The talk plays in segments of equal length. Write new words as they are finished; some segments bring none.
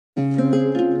Hi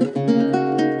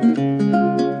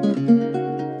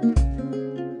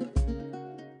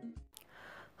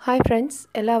friends,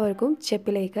 എല്ലാവർക്കും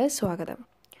ചെപ്പിലേക്ക് സ്വാഗതം.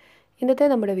 ഇന്നത്തെ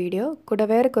നമ്മുടെ വീഡിയോ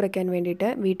കുടവേർ കുറയ്ക്കാൻ വേണ്ടിയിട്ട്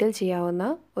വീട്ടിൽ ചെയ്യാവുന്ന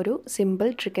ഒരു സിമ്പിൾ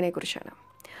ട്രിക്കിനെ കുറിച്ചാണ്.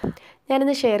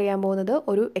 ഞാനിന്ന് ഷെയർ ചെയ്യാൻ പോകുന്നത്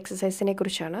ഒരു എക്സസൈസിനെ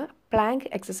കുറിച്ചാണ്. പ്ലാങ്ക്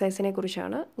എക്സസൈസിനെ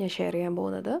കുറിച്ചാണ് ഞാൻ ഷെയർ ചെയ്യാൻ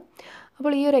പോകുന്നത്.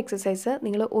 അപ്പോൾ ഈ ഒരു എക്സസൈസ്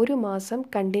നിങ്ങൾ ഒരു മാസം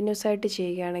കണ്ടിന്യൂസ് ആയിട്ട്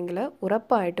ചെയ്യുകയാണെങ്കിൽ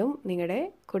ഉറപ്പായിട്ടും നിങ്ങളുടെ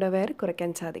കുടവേർ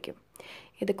കുറയ്ക്കാൻ സാധിക്കും.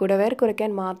 ഇത് കുടവേർ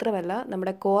കുറയ്ക്കാൻ മാത്രമല്ല,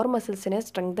 നമ്മുടെ കോർ മസിൽസിനെ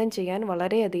സ്ട്രെങ്തൻ ചെയ്യാൻ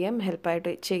വളരെയധികം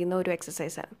ഹെൽപ്പായിട്ട് ചെയ്യുന്ന ഒരു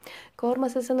എക്സസൈസാണ്. കോർ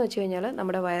മസിൽസ് എന്ന് വെച്ച് കഴിഞ്ഞാൽ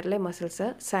നമ്മുടെ വയറിലെ മസിൽസ്,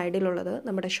 സൈഡിലുള്ളത്,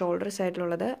 നമ്മുടെ ഷോൾഡർ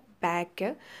സൈഡിലുള്ളത്,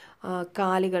 ബാക്ക്,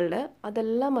 കാലുകളുടെ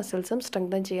അതെല്ലാം മസിൽസും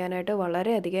സ്ട്രെങ്തൻ ചെയ്യാനായിട്ട്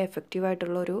വളരെയധികം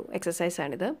എഫക്റ്റീവായിട്ടുള്ള ഒരു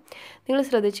എക്സസൈസാണിത്. നിങ്ങൾ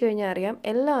ശ്രദ്ധിച്ചു കഴിഞ്ഞാൽ അറിയാം,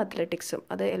 എല്ലാ അത്ലറ്റിക്സും,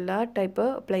 അത് എല്ലാ ടൈപ്പ്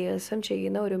പ്ലെയേഴ്സും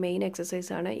ചെയ്യുന്ന ഒരു മെയിൻ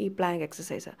എക്സസൈസാണ് ഈ പ്ലാങ്ക്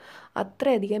എക്സസൈസ്.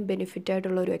 അത്രയധികം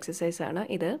ബെനിഫിറ്റായിട്ടുള്ള ഒരു എക്സസൈസാണ്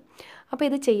ഇത്. അപ്പോൾ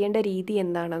ഇത് ചെയ്യേണ്ട രീതി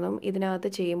എന്താണെന്നും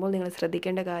ഇതിനകത്ത് ചെയ്യുമ്പോൾ നിങ്ങൾ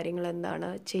ശ്രദ്ധിക്കേണ്ട കാര്യങ്ങൾ എന്താണ്,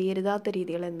 ചെയ്യരുതാത്ത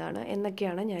രീതികൾ എന്താണ്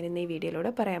എന്നൊക്കെയാണ് ഞാൻ ഇന്ന് ഈ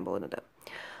വീഡിയോയിലൂടെ പറയാൻ പോകുന്നത്.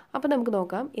 അപ്പോൾ നമുക്ക്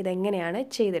നോക്കാം ഇതെങ്ങനെയാണ്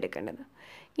ചെയ്തെടുക്കേണ്ടത്.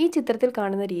 ഈ ചിത്രത്തിൽ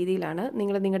കാണുന്ന രീതിയിലാണ്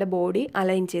നിങ്ങൾ നിങ്ങളുടെ ബോഡി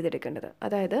അലൈൻ ചെയ്തെടുക്കേണ്ടത്.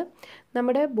 അതായത്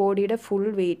നമ്മുടെ ബോഡിയുടെ ഫുൾ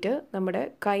വെയിറ്റ് നമ്മുടെ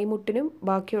കൈമുട്ടിനും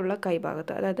ബാക്കിയുള്ള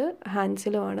കൈഭാഗത്ത്, അതായത്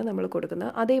ഹാൻഡ്സിലുമാണ് നമ്മൾ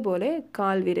കൊടുക്കുന്നത്. അതേപോലെ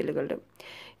കാൽവിരലുകളിലും.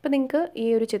 ഇപ്പം നിങ്ങൾക്ക് ഈ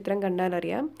ഒരു ചിത്രം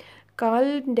കണ്ടാലറിയാം,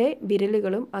 കാലിൻ്റെ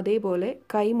വിരലുകളും അതേപോലെ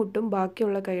കൈമുട്ടും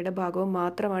ബാക്കിയുള്ള കൈയുടെ ഭാഗവും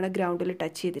മാത്രമാണ് ഗ്രൗണ്ടിൽ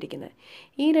ടച്ച് ചെയ്തിരിക്കുന്നത്.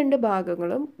 ഈ രണ്ട്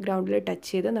ഭാഗങ്ങളും ഗ്രൗണ്ടിൽ ടച്ച്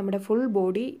ചെയ്ത് നമ്മുടെ ഫുൾ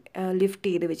ബോഡി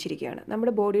ലിഫ്റ്റ് ചെയ്ത് വെച്ചിരിക്കുകയാണ്.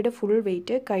 നമ്മുടെ ബോഡിയുടെ ഫുൾ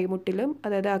വെയിറ്റ് കൈമുട്ടിലും,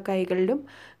 അതായത് ആ കൈകളിലും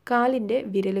കാലിൻ്റെ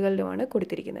വിരലുകളിലുമാണ്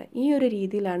കൊടുത്തിരിക്കുന്നത്. ഈ ഒരു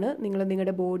രീതിയിലാണ് നിങ്ങൾ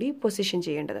നിങ്ങളുടെ ബോഡി പൊസിഷൻ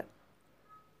ചെയ്യേണ്ടത്.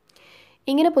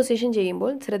 ഇങ്ങനെ പൊസിഷൻ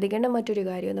ചെയ്യുമ്പോൾ ശ്രദ്ധിക്കേണ്ട മറ്റൊരു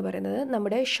കാര്യം എന്ന് പറയുന്നത്,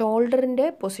 നമ്മുടെ ഷോൾഡറിൻ്റെ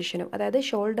പൊസിഷനും, അതായത്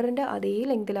ഷോൾഡറിൻ്റെ അതേ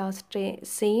ലെങ്തിൽ ആ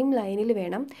സെയിം ലൈനിൽ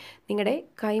വേണം നിങ്ങളുടെ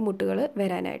കൈമുട്ടുകൾ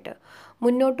വരാനായിട്ട്.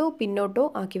 മുന്നോട്ടോ പിന്നോട്ടോ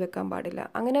ആക്കി വെക്കാൻ പാടില്ല.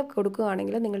 അങ്ങനെ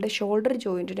കൊടുക്കുകയാണെങ്കിൽ നിങ്ങളുടെ ഷോൾഡർ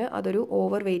ജോയിൻറ്റിന് അതൊരു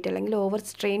ഓവർ വെയിറ്റ് അല്ലെങ്കിൽ ഓവർ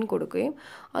സ്ട്രെയിൻ കൊടുക്കുകയും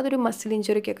അതൊരു മസിൽ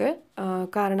ഇഞ്ചുറിക്കൊക്കെ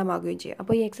കാരണമാകുകയും ചെയ്യും.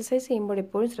 അപ്പോൾ ഈ എക്സസൈസ് ചെയ്യുമ്പോൾ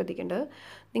എപ്പോഴും ശ്രദ്ധിക്കേണ്ടത്,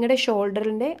 നിങ്ങളുടെ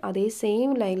ഷോൾഡറിൻ്റെ അതേ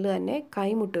സെയിം ലൈനിൽ തന്നെ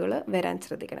കൈമുട്ടുകൾ വരാൻ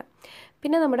ശ്രദ്ധിക്കണം.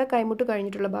 പിന്നെ നമ്മുടെ കൈമുട്ട്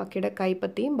കഴിഞ്ഞിട്ടുള്ള ബാക്കിയുടെ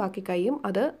കൈപ്പത്തിയും ബാക്കി കൈയും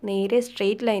അത് നേരെ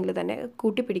സ്ട്രെയിറ്റ് ലൈനിൽ തന്നെ,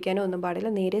 കൂട്ടിപ്പിടിക്കാനോ ഒന്നും പാടില്ല,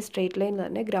 നേരെ സ്ട്രെയിറ്റ് ലൈനിൽ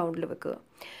തന്നെ ഗ്രൗണ്ടിൽ വെക്കുക.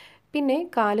 പിന്നെ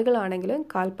കാലുകളാണെങ്കിലും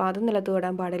കാൽപാദം നിലത്ത്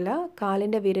തൊടാൻ പാടില്ല.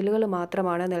 കാലിൻ്റെ വിരലുകൾ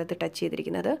മാത്രമാണ് നിലത്ത് ടച്ച്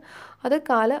ചെയ്തിരിക്കുന്നത്. അത്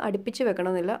കാല് അടുപ്പിച്ച്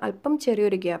വെക്കണമെന്നില്ല. അല്പം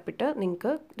ചെറിയൊരു ഗ്യാപ്പിട്ട്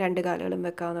നിങ്ങൾക്ക് രണ്ട് കാലുകളും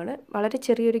വെക്കാവുന്നതാണ്. വളരെ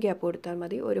ചെറിയൊരു ഗ്യാപ്പ് കൊടുത്താൽ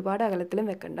മതി, ഒരുപാട് അകലത്തിലും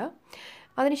വെക്കണ്ട.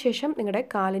 അതിനുശേഷം നിങ്ങളുടെ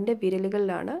കാലിൻ്റെ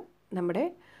വിരലുകളിലാണ് നമ്മുടെ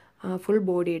ഫുൾ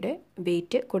ബോഡിയുടെ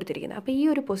വെയിറ്റ് കൊടുത്തിരിക്കുന്നത്. അപ്പോൾ ഈ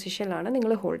ഒരു പൊസിഷനിലാണ്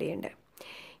നിങ്ങൾ ഹോൾഡ് ചെയ്യേണ്ടത്.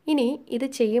 ഇനി ഇത്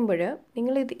ചെയ്യുമ്പോൾ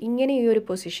നിങ്ങളിത് ഇങ്ങനെ ഈ ഒരു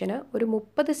പൊസിഷന് ഒരു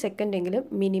 30 സെക്കൻഡെങ്കിലും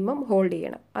മിനിമം ഹോൾഡ്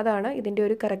ചെയ്യണം. അതാണ് ഇതിൻ്റെ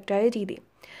ഒരു കറക്റ്റായ രീതി.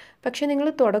 പക്ഷേ നിങ്ങൾ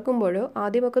തുടങ്ങുമ്പോഴോ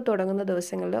ആദ്യമൊക്കെ തുടങ്ങുന്ന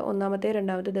ദിവസങ്ങളിൽ, ഒന്നാമത്തെ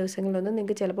രണ്ടാമത്തെ ദിവസങ്ങളിലൊന്നും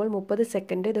നിങ്ങൾക്ക് ചിലപ്പോൾ 30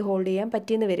 സെക്കൻഡ് ഇത് ഹോൾഡ് ചെയ്യാൻ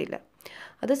പറ്റിയെന്ന് വരില്ല.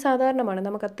 അത് സാധാരണമാണ്.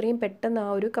 നമുക്ക് അത്രയും പെട്ടെന്ന് ആ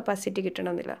ഒരു കപ്പാസിറ്റി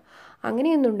കിട്ടണമെന്നില്ല.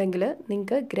 അങ്ങനെയൊന്നുണ്ടെങ്കിൽ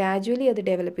നിങ്ങൾക്ക് ഗ്രാജുവലി അത്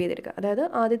ഡെവലപ്പ് ചെയ്തെടുക്കുക. അതായത്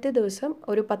ആദ്യത്തെ ദിവസം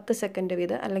ഒരു 10 സെക്കൻഡ്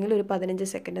വീതം അല്ലെങ്കിൽ ഒരു 15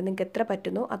 സെക്കൻഡ് നിങ്ങൾക്ക് എത്ര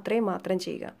പറ്റുന്നോ അത്രയും മാത്രം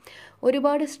ചെയ്യുക.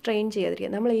 ഒരുപാട് സ്ട്രെയിൻ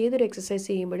ചെയ്യാതിരിക്കുക. നമ്മൾ ഏതൊരു എക്സസൈസ്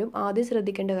ചെയ്യുമ്പോഴും ആദ്യം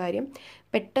ശ്രദ്ധിക്കേണ്ട കാര്യം,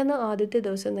 പെട്ടെന്ന് ആദ്യത്തെ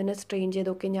ദിവസം തന്നെ സ്ട്രെയിൻ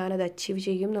ചെയ്തൊക്കെ ഞാനത് അച്ചീവ്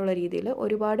ചെയ്യും എന്നുള്ള രീതിയിൽ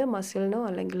ഒരുപാട് മസിലിനോ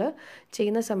അല്ലെങ്കിൽ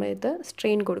ചെയ്യുന്ന സമയത്ത്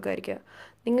സ്ട്രെയിൻ കൊടുക്കാതിരിക്കുക.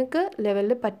 നിങ്ങൾക്ക്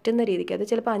ലെവലിൽ പറ്റുന്ന രീതിക്ക്, അത്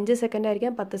ചിലപ്പോൾ 5 സെക്കൻഡ്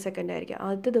ആയിരിക്കാം, 10 സെക്കൻഡ് ആയിരിക്കാം.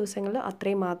 ആദ്യത്തെ ദിവസങ്ങളിൽ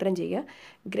അത്രയും മാത്രം ചെയ്യുക.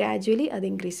 ഗ്രാജുവലി അത്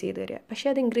ഇൻക്രീസ് ചെയ്ത് വരിക. പക്ഷേ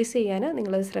അത് ഇൻക്രീസ് ചെയ്യാൻ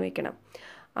നിങ്ങളത് ശ്രമിക്കണം.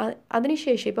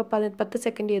 അതിനുശേഷം ഇപ്പോൾ 10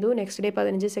 സെക്കൻഡ് ചെയ്തു, നെക്സ്റ്റ് ഡേ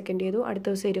 15 സെക്കൻഡ് ചെയ്തു, അടുത്ത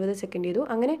ദിവസം 20 സെക്കൻഡ് ചെയ്തു.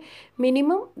 അങ്ങനെ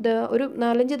മിനിമം ഒരു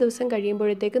 4-5 ദിവസം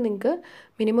കഴിയുമ്പോഴത്തേക്ക് നിങ്ങൾക്ക്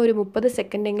മിനിമം ഒരു 30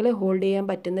 സെക്കൻഡെങ്കിലും ഹോൾഡ് ചെയ്യാൻ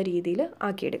പറ്റുന്ന രീതിയിൽ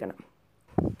ആക്കിയെടുക്കണം.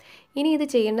 ഇനി ഇത്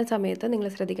ചെയ്യുന്ന സമയത്ത് നിങ്ങൾ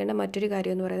ശ്രദ്ധിക്കേണ്ട മറ്റൊരു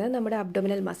കാര്യം എന്ന് പറയുന്നത്, നമ്മുടെ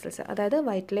അബ്ഡോമിനൽ മസിൽസ്, അതായത്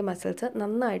വയറ്റിലെ മസിൽസ്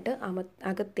നന്നായിട്ട്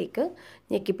അകത്തേക്ക്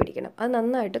ഞെക്കിപ്പിടിക്കണം. അത്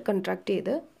നന്നായിട്ട് കൺട്രാക്ട്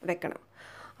ചെയ്ത് വെക്കണം.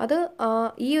 അത്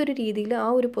ഈ ഒരു രീതിയിൽ ആ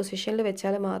ഒരു പൊസിഷനിൽ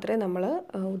വെച്ചാൽ മാത്രമേ നമ്മൾ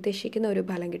ഉദ്ദേശിക്കുന്ന ഒരു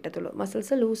ഫലം കിട്ടത്തുള്ളൂ.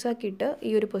 മസിൽസ് ലൂസാക്കിയിട്ട്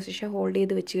ഈ ഒരു പൊസിഷൻ ഹോൾഡ്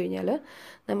ചെയ്ത് വെച്ച് കഴിഞ്ഞാൽ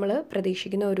നമ്മൾ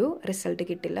പ്രതീക്ഷിക്കുന്ന ഒരു റിസൾട്ട്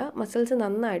കിട്ടില്ല. മസിൽസ്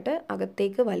നന്നായിട്ട്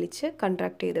അകത്തേക്ക് വലിച്ച്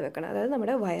കൺട്രാക്ട് ചെയ്ത് വെക്കണം, അതായത്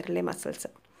നമ്മുടെ വയറിലെ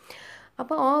മസിൽസ്.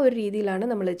 അപ്പോൾ ആ ഒരു രീതിയിലാണ്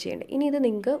നമ്മൾ ചെയ്യേണ്ടത്. ഇനി ഇത്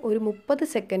നിങ്ങൾക്ക് ഒരു 30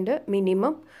 സെക്കൻഡ്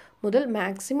മിനിമം മുതൽ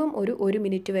മാക്സിമം ഒരു 1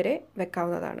 മിനിറ്റ് വരെ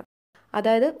വെക്കാവുന്നതാണ്.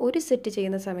 അതായത് ഒരു സെറ്റ്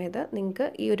ചെയ്യുന്ന സമയത്ത് നിങ്ങൾക്ക്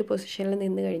ഈ ഒരു പൊസിഷനിൽ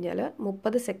നിന്ന് കഴിഞ്ഞാൽ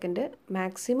 30 സെക്കൻഡ്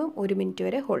മാക്സിമം 1 മിനിറ്റ്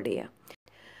വരെ ഹോൾഡ് ചെയ്യുക.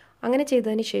 അങ്ങനെ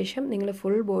ചെയ്തതിന് ശേഷം നിങ്ങൾ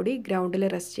ഫുൾ ബോഡി ഗ്രൗണ്ടിൽ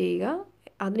റെസ്റ്റ് ചെയ്യുക.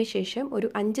 അതിനുശേഷം ഒരു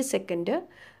 5 സെക്കൻഡ്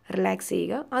റിലാക്സ്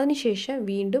ചെയ്യുക. അതിനുശേഷം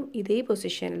വീണ്ടും ഇതേ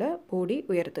പൊസിഷനിൽ ബോഡി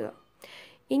ഉയർത്തുക.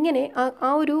 ഇങ്ങനെ ആ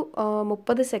ഒരു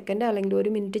 30 സെക്കൻഡ് അല്ലെങ്കിൽ 1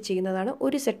 മിനിറ്റ് ചെയ്യുന്നതാണ്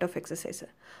ഒരു സെറ്റ് ഓഫ് എക്സസൈസ്.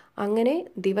 അങ്ങനെ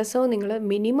ദിവസവും നിങ്ങൾ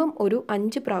മിനിമം ഒരു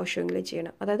 5 പ്രാവശ്യമെങ്കിലും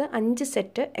ചെയ്യണം. അതായത് 5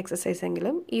 സെറ്റ് എക്സസൈസ്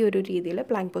എങ്കിലും ഈ ഒരു രീതിയിൽ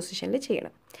പ്ലാങ്ക് പൊസിഷനിൽ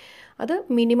ചെയ്യണം. അത്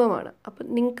മിനിമമാണ്. അപ്പം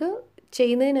നിങ്ങൾക്ക്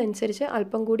ചെയ്യുന്നതിനനുസരിച്ച്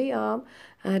അല്പം കൂടി ആ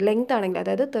ലെങ്ത് ആണെങ്കിൽ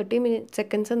അതായത് 30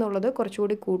 സെക്കൻഡ്സ് എന്നുള്ളത്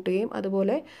കുറച്ചുകൂടി കൂട്ടുകയും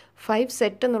അതുപോലെ 5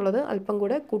 സെറ്റ് എന്നുള്ളത് അല്പം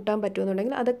കൂടെ കൂട്ടാൻ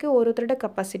പറ്റുമെന്നുണ്ടെങ്കിൽ അതൊക്കെ ഓരോരുത്തരുടെ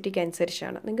കപ്പാസിറ്റിക്ക്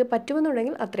അനുസരിച്ചാണ്. നിങ്ങൾക്ക്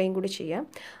പറ്റുമെന്നുണ്ടെങ്കിൽ അത്രയും കൂടി ചെയ്യാം.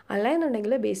 അല്ല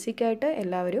എന്നുണ്ടെങ്കിൽ ബേസിക്കായിട്ട്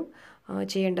എല്ലാവരും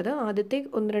ചെയ്യേണ്ടത് ആദ്യത്തെ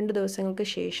 1-2 ദിവസങ്ങൾക്ക്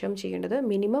ശേഷം ചെയ്യേണ്ടത്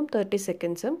minimum 30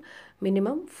 സെക്കൻഡ്സും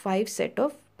minimum 5 set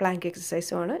of Planck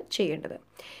എക്സസൈസുമാണ് ചെയ്യേണ്ടത്.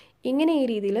 ഇങ്ങനെ ഈ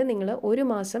രീതിയിൽ നിങ്ങൾ ഒരു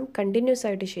മാസം കണ്ടിന്യൂസ്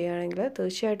ആയിട്ട് ചെയ്യുകയാണെങ്കിൽ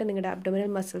തീർച്ചയായിട്ടും നിങ്ങളുടെ അബ്ഡോമിനൽ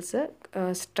മസിൽസ്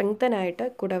സ്ട്രെങ്തൻ ആയിട്ട്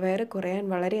കുടവയറ് കുറയാൻ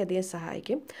വളരെയധികം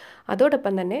സഹായിക്കും.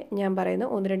 അതോടൊപ്പം തന്നെ ഞാൻ പറയുന്ന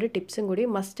 1-2 ടിപ്സും കൂടി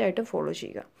മസ്റ്റായിട്ട് ഫോളോ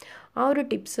ചെയ്യുക. ആ ഒരു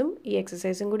ടിപ്സും ഈ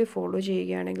എക്സസൈസും കൂടി ഫോളോ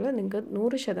ചെയ്യുകയാണെങ്കിൽ നിങ്ങൾക്ക്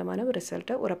 100%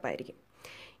 റിസൾട്ട് ഉറപ്പായിരിക്കും.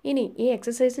 ഇനി ഈ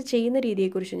എക്സസൈസ് ചെയ്യുന്ന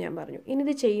രീതിയെക്കുറിച്ച് ഞാൻ പറഞ്ഞു. ഇനി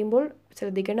ഇത് ചെയ്യുമ്പോൾ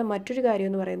ശ്രദ്ധിക്കേണ്ട മറ്റൊരു കാര്യം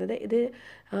എന്ന് പറയുന്നത് ഇത്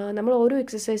നമ്മൾ ഓരോ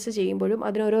എക്സസൈസ് ചെയ്യുമ്പോഴും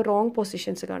അതിനോരോ റോങ്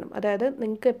പൊസിഷൻസ് കാണും. അതായത്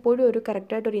നിങ്ങൾക്ക് എപ്പോഴും ഒരു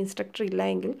കറക്റ്റായിട്ടൊരു ഇൻസ്ട്രക്ടർ ഇല്ല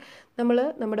എങ്കിൽ നമ്മൾ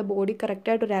നമ്മുടെ ബോഡി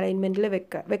കറക്റ്റായിട്ടൊരു അലൈൻമെൻറ്റിൽ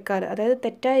വെക്കാതെ അതായത്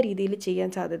തെറ്റായ രീതിയിൽ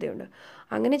ചെയ്യാൻ സാധ്യതയുണ്ട്.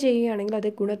 അങ്ങനെ ചെയ്യുകയാണെങ്കിൽ അത്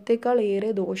ഗുണത്തേക്കാൾ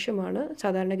ഏറെ ദോഷമാണ്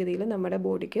സാധാരണഗതിയിൽ നമ്മുടെ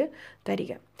ബോഡിക്ക്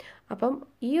തരിക. അപ്പം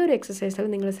ഈ ഒരു എക്സസൈസിൽ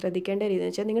നിങ്ങൾ ശ്രദ്ധിക്കേണ്ട രീതി എന്ന്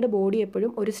വെച്ചാൽ നിങ്ങളുടെ ബോഡി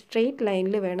എപ്പോഴും ഒരു സ്ട്രെയിറ്റ്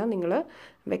ലൈനിൽ വേണം നിങ്ങൾ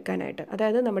വെക്കാനായിട്ട്.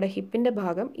 അതായത് നമ്മുടെ ഹിപ്പിൻ്റെ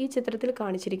ഭാഗം ഈ ചിത്രത്തിൽ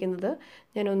കാണിച്ചിരിക്കുന്നത്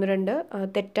ഞാൻ 1-2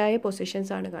 തെറ്റായ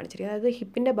പൊസിഷൻസ് ആണ് കാണിച്ചിരിക്കുന്നത്. അതായത്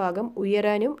ഹിപ്പിൻ്റെ ഭാഗം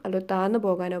ഉയരാനും അല്ലോ താഴ്ന്നു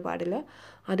പോകാനോ പാടില്ല.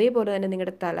 അതേപോലെ തന്നെ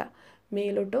നിങ്ങളുടെ തല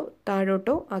മേലോട്ടോ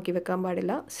താഴോട്ടോ ആക്കി വെക്കാൻ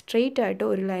പാടില്ല. സ്ട്രെയിറ്റ് ആയിട്ട്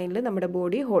ഒരു ലൈനിൽ നമ്മുടെ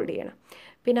ബോഡി ഹോൾഡ് ചെയ്യണം.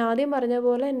 പിന്നെ ആദ്യം പറഞ്ഞ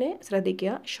പോലെ തന്നെ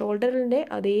ശ്രദ്ധിക്കുക, ഷോൾഡറിൻ്റെ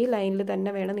അതേ ലൈനിൽ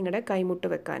തന്നെ വേണം നിങ്ങളുടെ കൈമുട്ട്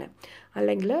വെക്കാൻ.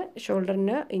 അല്ലെങ്കിൽ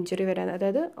ഷോൾഡറിന് ഇഞ്ചുറി വരാൻ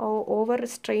അതായത് ഓവർ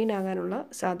സ്ട്രെയിൻ ആകാനുള്ള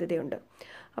സാധ്യതയുണ്ട്.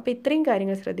 അപ്പോൾ ഇത്രയും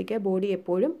കാര്യങ്ങൾ ശ്രദ്ധിക്കുക. ബോഡി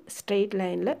എപ്പോഴും സ്ട്രെയിറ്റ്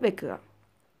ലൈനിൽ വെക്കുക.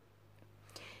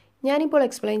 ഞാനിപ്പോൾ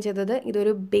എക്സ്പ്ലെയിൻ ചെയ്തത്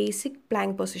ഇതൊരു ബേസിക്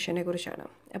പ്ലാങ്ക് പൊസിഷനെ കുറിച്ചാണ്.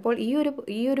 അപ്പോൾ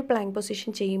ഈ ഒരു പ്ലാങ്ക് പൊസിഷൻ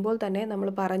ചെയ്യുമ്പോൾ തന്നെ നമ്മൾ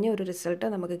പറഞ്ഞ ഒരു റിസൾട്ട്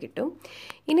നമുക്ക് കിട്ടും.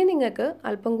 ഇനി നിങ്ങൾക്ക്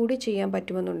അല്പം കൂടി ചെയ്യാൻ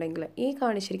പറ്റുമെന്നുണ്ടെങ്കിൽ ഈ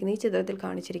ചിത്രത്തിൽ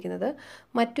കാണിച്ചിരിക്കുന്നത്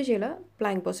മറ്റു ചില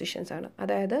പ്ലാങ്ക് പൊസിഷൻസ് ആണ്.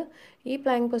 അതായത് ഈ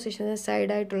Planck positions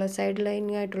side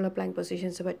ലൈനായിട്ടുള്ള Planck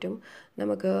positions പറ്റും.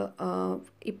 നമുക്ക്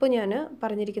ഇപ്പോൾ ഞാൻ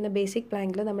പറഞ്ഞിരിക്കുന്ന ബേസിക്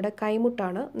പ്ലാങ്കിൽ നമ്മുടെ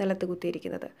കൈമുട്ടാണ് നിലത്ത്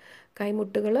കുത്തിയിരിക്കുന്നത്.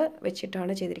 കൈമുട്ടുകൾ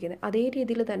വെച്ചിട്ടാണ് ചെയ്തിരിക്കുന്നത്. അതേ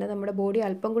രീതിയിൽ തന്നെ നമ്മുടെ ബോഡി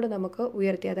അല്പം കൂടെ നമുക്ക്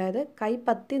ഉയർത്തി അതായത്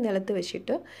കൈപ്പത്തി നിലത്ത്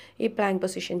വെച്ചിട്ട് ഈ പ്ലാങ്ക്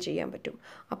പൊസിഷൻ ചെയ്യാൻ പറ്റും.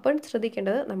 അപ്പോൾ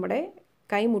ശ്രദ്ധിക്കേണ്ടത് നമ്മുടെ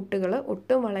കൈമുട്ടുകൾ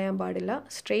ഒട്ടും വളയാൻ പാടില്ല,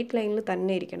 സ്ട്രെയിറ്റ് ലൈനിൽ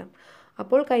തന്നെ ഇരിക്കണം.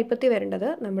 അപ്പോൾ കൈപ്പത്തി വരേണ്ടത്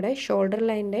നമ്മുടെ ഷോൾഡർ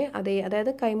ലൈനിൻ്റെ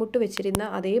അതായത് കൈമുട്ട് വെച്ചിരുന്ന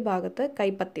അതേ ഭാഗത്ത്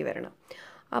കൈപ്പത്തി വരണം.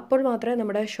 അപ്പോൾ മാത്രമേ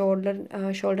നമ്മുടെ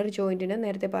ഷോൾഡർ ജോയിൻറ്റിന്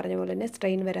നേരത്തെ പറഞ്ഞ പോലെ തന്നെ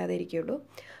സ്ട്രെയിൻ വരാതെ ഇരിക്കുകയുള്ളൂ.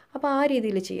 അപ്പോൾ ആ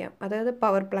രീതിയിൽ ചെയ്യാം. അതായത്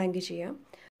പവർ പ്ലാങ്ക് ചെയ്യാം.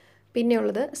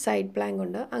 പിന്നെയുള്ളത് സൈഡ് പ്ലാങ്ക്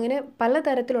ഉണ്ട്. അങ്ങനെ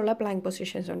പലതരത്തിലുള്ള പ്ലാങ്ക്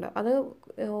പൊസിഷൻസ് ഉണ്ട്. അത്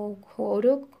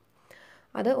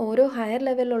ഓരോ ഹയർ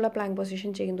ലെവലിലുള്ള പ്ലാങ്ക് പൊസിഷൻ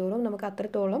ചെയ്യുന്തോറും നമുക്ക്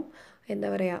അത്രത്തോളം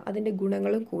അതിൻ്റെ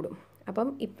ഗുണങ്ങളും കൂടും. അപ്പം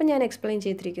ഇപ്പം ഞാൻ എക്സ്പ്ലെയിൻ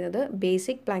ചെയ്തിരിക്കുന്നത്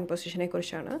ബേസിക് പ്ലാങ്ക് പൊസിഷനെ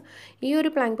കുറിച്ചാണ്. ഈ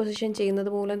ഒരു പ്ലാങ്ക് പൊസിഷൻ ചെയ്യുന്നത്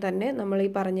മൂലം തന്നെ നമ്മൾ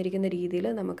ഈ പറഞ്ഞിരിക്കുന്ന രീതിയിൽ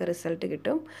നമുക്ക് റിസൾട്ട്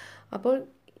കിട്ടും. അപ്പോൾ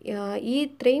ഈ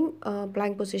ഇത്രയും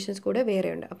പ്ലാങ്ക് പൊസിഷൻസ് കൂടെ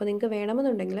വേറെയുണ്ട്. അപ്പോൾ നിങ്ങൾക്ക്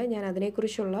വേണമെന്നുണ്ടെങ്കിൽ ഞാൻ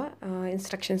അതിനെക്കുറിച്ചുള്ള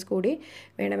ഇൻസ്ട്രക്ഷൻസ് കൂടി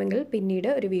വേണമെങ്കിൽ പിന്നീട്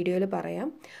ഒരു വീഡിയോയിൽ പറയാം.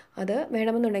 അത്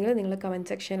വേണമെന്നുണ്ടെങ്കിൽ നിങ്ങൾ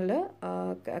കമൻറ്റ് സെക്ഷനിൽ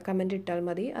കമൻറ്റ് ഇട്ടാൽ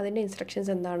മതി. അതിൻ്റെ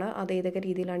ഇൻസ്ട്രക്ഷൻസ് എന്താണ്, അത് ഏതൊക്കെ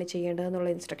രീതിയിലാണ് ചെയ്യേണ്ടതെന്നുള്ള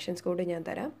ഇൻസ്ട്രക്ഷൻസ് കൂടി ഞാൻ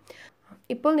തരാം.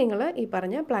 ഇപ്പോൾ നിങ്ങൾ ഈ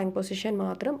പറഞ്ഞ പ്ലാങ്ക് പൊസിഷൻ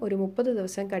മാത്രം ഒരു 30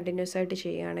 ദിവസം കണ്ടിന്യൂസ് ആയിട്ട്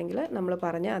ചെയ്യുകയാണെങ്കിൽ നമ്മൾ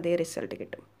പറഞ്ഞ അതേ റിസൾട്ട്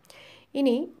കിട്ടും.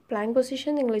 ഇനി പ്ലാങ്ക്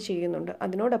പൊസിഷൻ നിങ്ങൾ ചെയ്യുന്നുണ്ട്,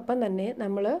 അതിനോടൊപ്പം തന്നെ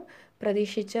നമ്മൾ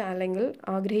പ്രതീക്ഷിച്ച അല്ലെങ്കിൽ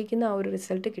ആഗ്രഹിക്കുന്ന ആ ഒരു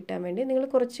റിസൾട്ട് കിട്ടാൻ വേണ്ടി നിങ്ങൾ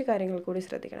കുറച്ച് കാര്യങ്ങൾ കൂടി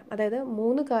ശ്രദ്ധിക്കണം. അതായത്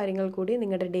 3 കാര്യങ്ങൾ കൂടി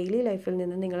നിങ്ങളുടെ ഡെയിലി ലൈഫിൽ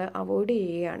നിന്ന് നിങ്ങൾ അവോയ്ഡ്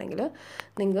ചെയ്യുകയാണെങ്കിൽ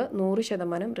നിങ്ങൾക്ക്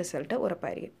 100% റിസൾട്ട്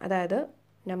ഉറപ്പായിരിക്കും. അതായത്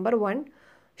നമ്പർ 1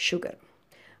 ഷുഗർ,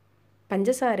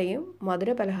 പഞ്ചസാരയും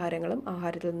മധുര പലഹാരങ്ങളും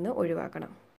ആഹാരത്തിൽ നിന്ന്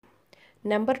ഒഴിവാക്കണം.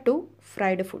 നമ്പർ 2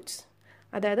 ഫ്രൈഡ് ഫുഡ്സ്,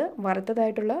 അതായത്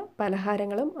വറുത്തതായിട്ടുള്ള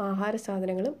പലഹാരങ്ങളും ആഹാര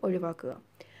സാധനങ്ങളും ഒഴിവാക്കുക.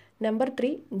 നമ്പർ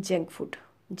 3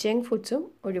 ജങ്ക് ഫുഡ്സും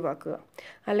ഒഴിവാക്കുക,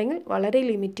 അല്ലെങ്കിൽ വളരെ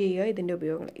ലിമിറ്റ് ചെയ്യുക ഇതിൻ്റെ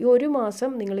ഉപയോഗങ്ങൾ. ഈ ഒരു മാസം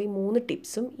നിങ്ങൾ ഈ 3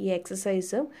 ടിപ്സും ഈ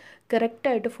എക്സസൈസും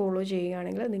കറക്റ്റായിട്ട് ഫോളോ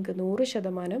ചെയ്യുകയാണെങ്കിൽ നിങ്ങൾക്ക്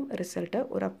 100% റിസൾട്ട്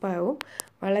ഉറപ്പാവും.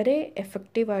 വളരെ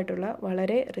എഫക്റ്റീവായിട്ടുള്ള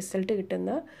വളരെ റിസൾട്ട്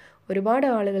കിട്ടുന്ന ഒരുപാട്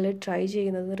ആളുകൾ ട്രൈ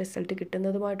ചെയ്യുന്നതും റിസൾട്ട്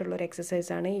കിട്ടുന്നതുമായിട്ടുള്ളൊരു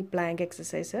എക്സസൈസാണ് ഈ പ്ലാങ്ക്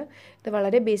എക്സസൈസ്. ഇത്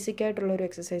വളരെ ബേസിക്കായിട്ടുള്ളൊരു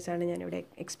എക്സസൈസാണ് ഞാനിവിടെ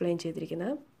എക്സ്പ്ലെയിൻ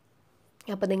ചെയ്തിരിക്കുന്നത്.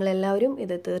 അപ്പോൾ നിങ്ങളെല്ലാവരും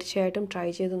ഇത് തീർച്ചയായിട്ടും ട്രൈ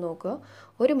ചെയ്ത് നോക്കുക.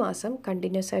 ഒരു മാസം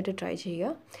കണ്ടിന്യൂസ് ആയിട്ട് ട്രൈ ചെയ്യുക.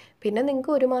 പിന്നെ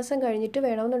നിങ്ങൾക്ക് ഒരു മാസം കഴിഞ്ഞിട്ട്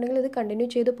വേണമെന്നുണ്ടെങ്കിൽ ഇത് കണ്ടിന്യൂ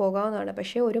ചെയ്ത് പോകാവുന്നതാണ്.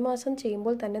 പക്ഷേ ഒരു മാസം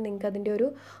ചെയ്യുമ്പോൾ തന്നെ നിങ്ങൾക്ക് അതിൻ്റെ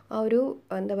ഒരു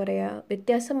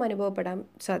വ്യത്യാസം അനുഭവപ്പെടാൻ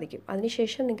സാധിക്കും.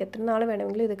 അതിനുശേഷം നിങ്ങൾക്ക് എത്ര നാൾ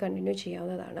വേണമെങ്കിലും ഇത് കണ്ടിന്യൂ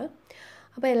ചെയ്യാവുന്നതാണ്.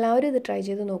 അപ്പോൾ എല്ലാവരും ഇത് ട്രൈ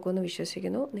ചെയ്ത് നോക്കുമെന്ന്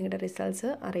വിശ്വസിക്കുന്നു. നിങ്ങളുടെ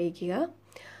റിസൾട്ട്സ് അറിയിക്കുക.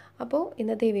 അപ്പോൾ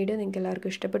ഇന്നത്തെ ഈ വീഡിയോ നിങ്ങൾക്ക്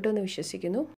എല്ലാവർക്കും ഇഷ്ടപ്പെട്ടു എന്ന്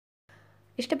വിശ്വസിക്കുന്നു.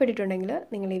 ഇഷ്ടപ്പെട്ടിട്ടുണ്ടെങ്കിൽ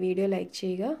നിങ്ങൾ ഈ വീഡിയോ ലൈക്ക്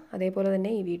ചെയ്യുക, അതേപോലെ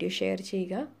തന്നെ ഈ വീഡിയോ ഷെയർ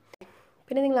ചെയ്യുക.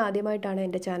 പിന്നെ നിങ്ങൾ ആദ്യമായിട്ടാണ്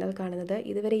എൻ്റെ ചാനൽ കാണുന്നത്,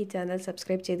 ഇതുവരെ ഈ ചാനൽ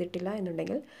സബ്സ്ക്രൈബ് ചെയ്തിട്ടില്ല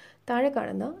എന്നുണ്ടെങ്കിൽ താഴെ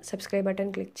കാണുന്ന സബ്സ്ക്രൈബ് ബട്ടൺ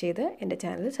ക്ലിക്ക് ചെയ്ത് എൻ്റെ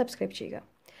ചാനൽ സബ്സ്ക്രൈബ് ചെയ്യുക.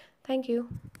 താങ്ക്